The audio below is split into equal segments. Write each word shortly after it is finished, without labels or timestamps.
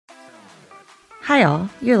Hi all,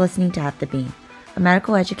 you're listening to At the Beam, a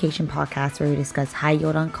medical education podcast where we discuss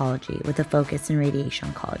high-yield oncology with a focus in radiation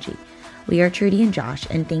oncology. We are Trudy and Josh,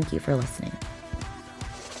 and thank you for listening.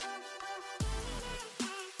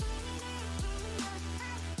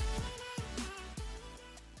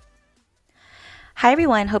 Hi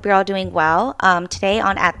everyone, hope you're all doing well. Today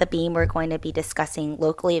on At the Beam, we're going to be discussing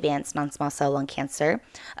locally advanced non-small cell lung cancer.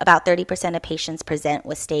 About 30% of patients present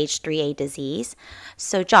with stage 3A disease.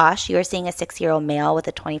 So Josh, you are seeing a 6-year-old male with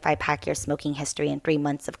a 25-pack year smoking history and 3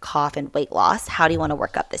 months of cough and weight loss. How do you want to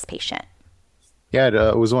work up this patient? Yeah, I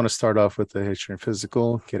always want to start off with the history and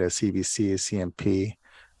physical, get a CBC, a CMP,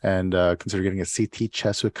 and consider getting a CT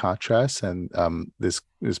chest with contrast. And this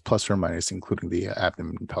is plus or minus, including the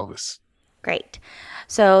abdomen and pelvis. Great.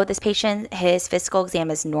 So this patient, his physical exam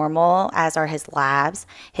is normal, as are his labs.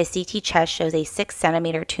 His CT chest shows a 6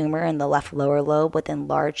 centimeter tumor in the left lower lobe with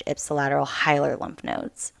enlarged ipsilateral hilar lymph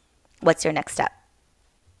nodes. What's your next step?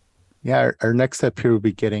 Yeah, our next step here would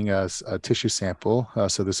be getting us a tissue sample.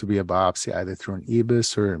 So this would be a biopsy either through an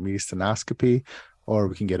EBUS or a mediastinoscopy, or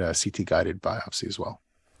we can get a CT guided biopsy as well.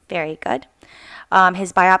 Very good.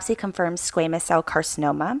 His biopsy confirms squamous cell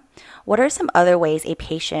carcinoma. What are some other ways a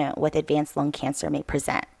patient with advanced lung cancer may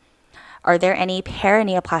present? Are there any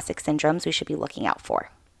paraneoplastic syndromes we should be looking out for?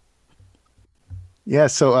 Yeah,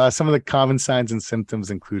 so some of the common signs and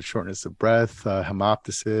symptoms include shortness of breath,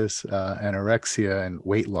 hemoptysis, anorexia, and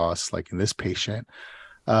weight loss, like in this patient.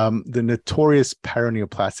 The notorious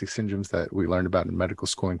paraneoplastic syndromes that we learned about in medical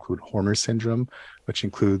school include Horner syndrome, which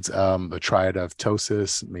includes a triad of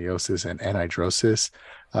ptosis, meiosis, and anhidrosis.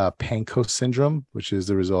 Pancoast syndrome, which is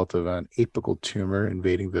the result of an apical tumor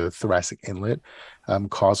invading the thoracic inlet,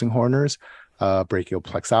 causing Horner's. Brachial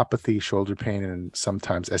plexopathy, shoulder pain, and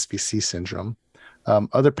sometimes SVC syndrome.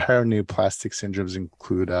 Other paraneoplastic syndromes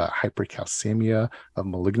include hypercalcemia of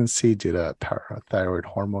malignancy due to parathyroid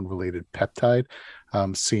hormone related peptide,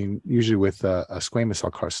 seen usually with a squamous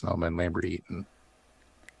cell carcinoma and Lambert-Eaton.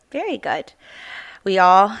 Very good. We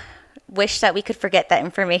all wish that we could forget that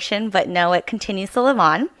information, but no, it continues to live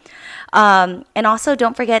on. And also,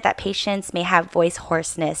 don't forget that patients may have voice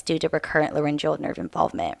hoarseness due to recurrent laryngeal nerve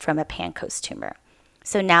involvement from a Pancoast tumor.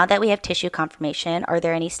 So now that we have tissue confirmation, are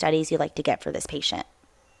there any studies you'd like to get for this patient?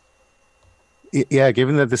 Yeah,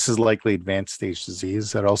 given that this is likely advanced stage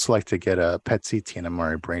disease, I'd also like to get a PET CT and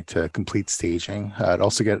MRI brain to complete staging. I'd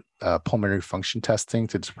also get pulmonary function testing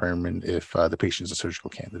to determine if the patient is a surgical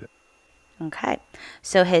candidate. Okay,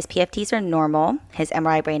 so his PFTs are normal, his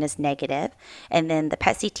MRI brain is negative, and then the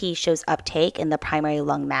PET CT shows uptake in the primary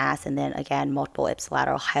lung mass, and then again, multiple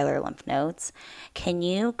ipsilateral hilar lymph nodes. Can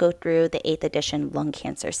you go through the 8th edition lung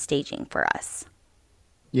cancer staging for us?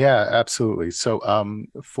 Yeah, absolutely. So,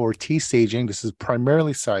 for T staging, this is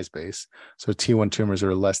primarily size based. So, T1 tumors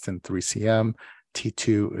are less than 3 cm.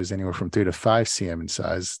 T2 is anywhere from 3 to 5 cm in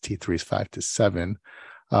size. T3 is 5 to 7.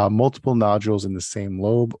 Multiple nodules in the same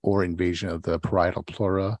lobe or invasion of the parietal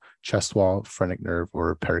pleura, chest wall, phrenic nerve,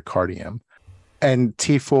 or pericardium. And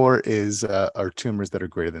T4 is are tumors that are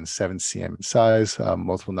greater than 7 cm in size,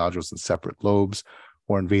 multiple nodules in separate lobes,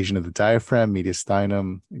 or invasion of the diaphragm,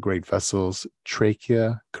 mediastinum, great vessels,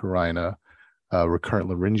 trachea, carina, recurrent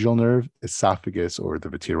laryngeal nerve, esophagus, or the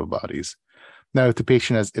vertebral bodies. Now, if the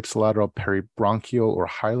patient has ipsilateral peribronchial or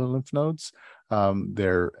hilar lymph nodes,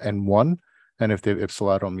 they're N1. And if they have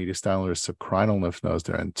ipsilateral mediastinal or subcarinal lymph nodes,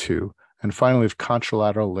 they're N2. And finally, if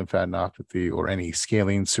contralateral lymphadenopathy or any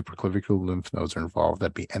scalene supraclavicular lymph nodes are involved,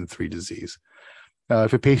 that'd be N3 disease.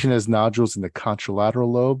 If a patient has nodules in the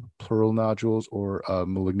contralateral lobe, pleural nodules, or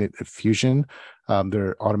malignant effusion,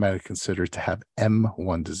 they're automatically considered to have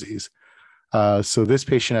M1 disease. So this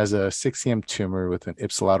patient has a 6 cm tumor with an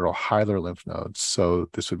ipsilateral hilar lymph node. So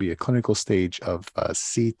this would be a clinical stage of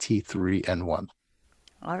CT3N1.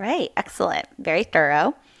 All right, excellent. Very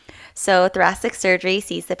thorough. So, thoracic surgery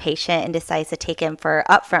sees the patient and decides to take him for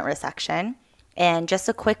upfront resection. And just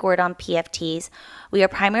a quick word on PFTs. We are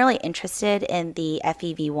primarily interested in the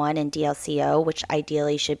FEV1 and DLCO, which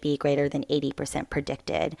ideally should be greater than 80%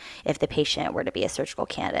 predicted if the patient were to be a surgical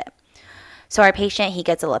candidate. So our patient, he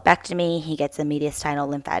gets a lobectomy, he gets a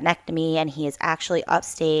mediastinal lymphadenectomy, and he is actually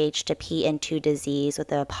upstaged to PN2 disease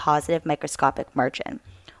with a positive microscopic margin.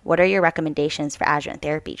 What are your recommendations for adjuvant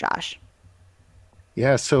therapy, Josh?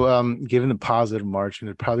 Yeah, so given the positive margin,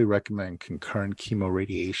 I'd probably recommend concurrent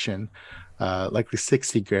chemoradiation, likely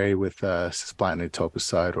 60 gray with cisplatin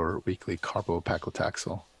etoposide or weekly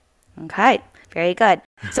carbopaclitaxel. Okay, very good.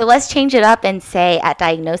 So let's change it up and say at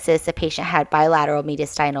diagnosis, the patient had bilateral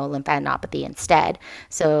mediastinal lymphadenopathy instead.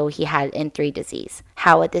 So he had N3 disease.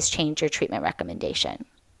 How would this change your treatment recommendation?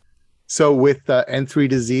 So with N3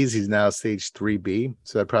 disease, he's now stage 3B.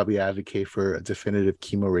 So I'd probably advocate for a definitive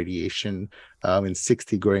chemoradiation in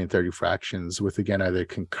 60 gray and 30 fractions with, again, either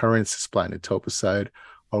concurrent cisplatin etoposide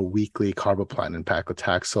or weekly carboplatin and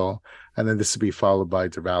paclitaxel. And then this would be followed by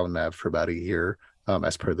durvalumab for about a year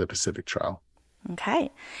as per the Pacific trial.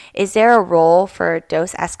 Okay. Is there a role for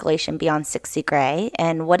dose escalation beyond 60 gray?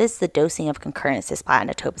 And what is the dosing of concurrent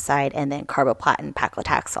cisplatin etoposide and then carboplatin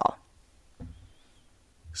paclitaxel?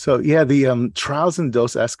 So yeah, the trials in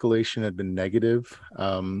dose escalation had been negative.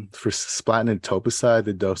 For cisplatin and etoposide,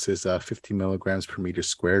 the dose is 50 milligrams per meter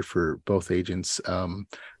squared for both agents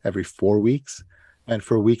every 4 weeks. And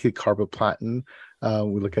for weekly carboplatin,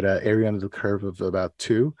 we look at an area under the curve of about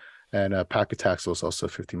 2, and paclitaxel is also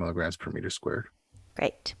 50 milligrams per meter squared.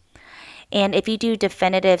 Great. And if you do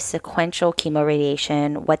definitive sequential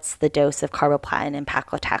chemoradiation, what's the dose of carboplatin and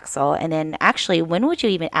paclitaxel? And then actually, when would you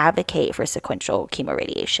even advocate for sequential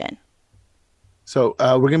chemoradiation? So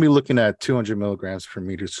we're going to be looking at 200 milligrams per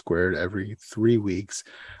meter squared every 3 weeks.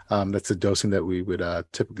 That's the dosing that we would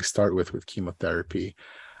typically start with chemotherapy.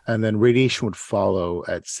 And then radiation would follow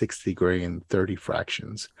at 60 gray and 30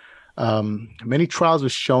 fractions. Many trials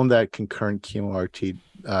have shown that concurrent chemo RT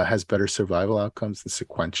has better survival outcomes than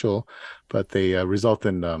sequential, but they result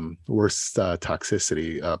in worse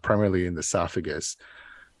toxicity, primarily in the esophagus,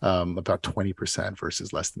 about 20%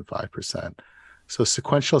 versus less than 5%. So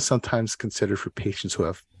sequential is sometimes considered for patients who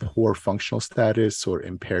have poor functional status or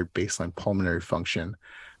impaired baseline pulmonary function.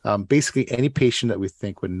 Basically, any patient that we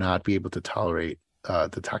think would not be able to tolerate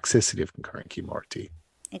the toxicity of concurrent chemo RT.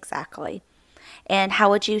 Exactly. And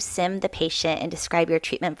how would you sim the patient and describe your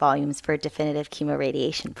treatment volumes for definitive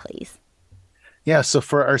chemoradiation, please? Yeah, so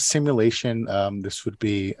for our simulation, this would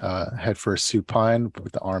be head first supine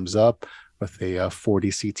with the arms up with a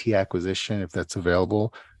 40 CT acquisition if that's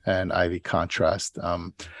available and IV contrast.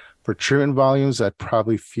 For treatment volumes, I'd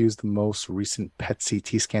probably fuse the most recent PET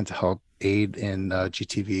CT scan to help aid in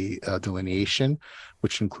GTV delineation,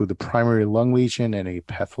 which include the primary lung lesion and a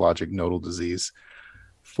pathologic nodal disease.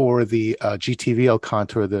 For the GTV, I'll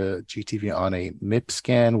contour the GTV on a MIP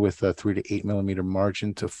scan with a 3 to 8 millimeter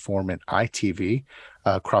margin to form an ITV,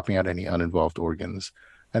 cropping out any uninvolved organs,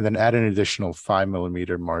 and then add an additional 5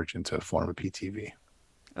 millimeter margin to form a PTV.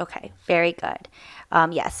 Okay, very good.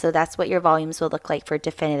 Yes, so that's what your volumes will look like for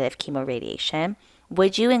definitive chemoradiation.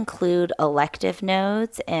 Would you include elective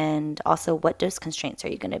nodes, and also what dose constraints are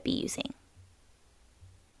you going to be using?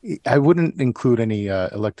 I wouldn't include any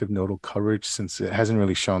elective nodal coverage since it hasn't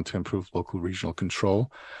really shown to improve local regional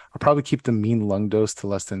control. I'll probably keep the mean lung dose to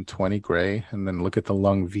less than 20 gray and then look at the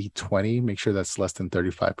lung V20, make sure that's less than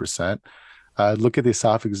 35%. Look at the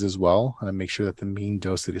esophagus as well and make sure that the mean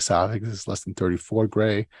dose of the esophagus is less than 34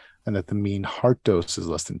 gray and that the mean heart dose is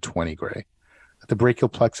less than 20 gray. At the brachial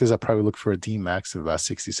plexus, I'll probably look for a D max of about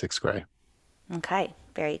 66 gray. Okay,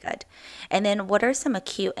 very good. And then what are some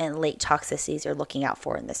acute and late toxicities you're looking out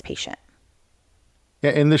for in this patient?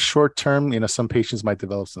 Yeah, in the short term, some patients might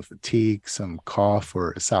develop some fatigue, some cough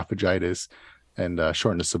or esophagitis, and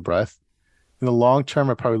shortness of breath. In the long term,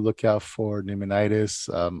 I probably look out for pneumonitis,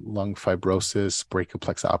 lung fibrosis, brachial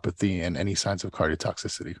plexopathy, and any signs of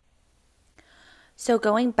cardiotoxicity. So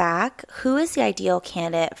going back, who is the ideal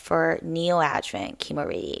candidate for neoadjuvant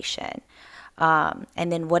chemoradiation?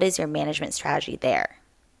 And then what is your management strategy there?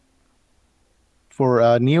 For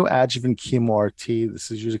neoadjuvant chemo RT,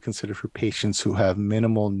 this is usually considered for patients who have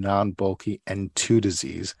minimal non-bulky N2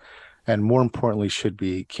 disease, and more importantly, should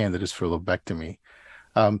be candidates for lobectomy.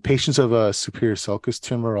 Patients of a superior sulcus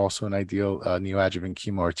tumor are also an ideal neoadjuvant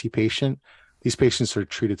chemo RT patient. These patients are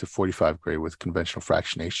treated to 45 gray with conventional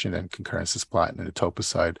fractionation and concurrent cisplatin and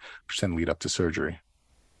etoposide, which then lead up to surgery.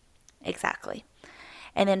 Exactly.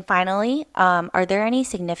 And then finally, are there any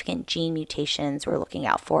significant gene mutations we're looking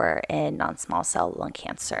out for in non-small cell lung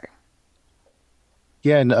cancer?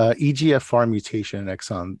 Yeah, an EGFR mutation in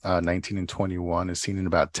exon 19 and 21 is seen in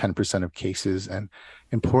about 10% of cases and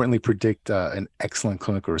importantly predict an excellent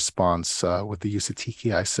clinical response with the use of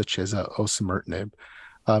TKIs such as osimertinib.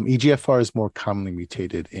 EGFR is more commonly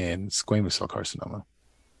mutated in squamous cell carcinoma.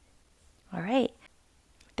 All right.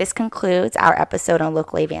 This concludes our episode on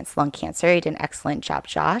locally advanced lung cancer. You did an excellent job,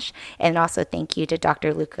 Josh. And also thank you to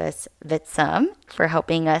Dr. Lucas Vitsum for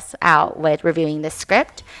helping us out with reviewing this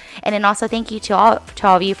script. And then also thank you to all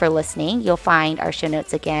of you for listening. You'll find our show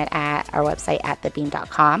notes again at our website at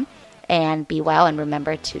thebeam.com. And be well and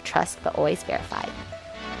remember to trust but always verify.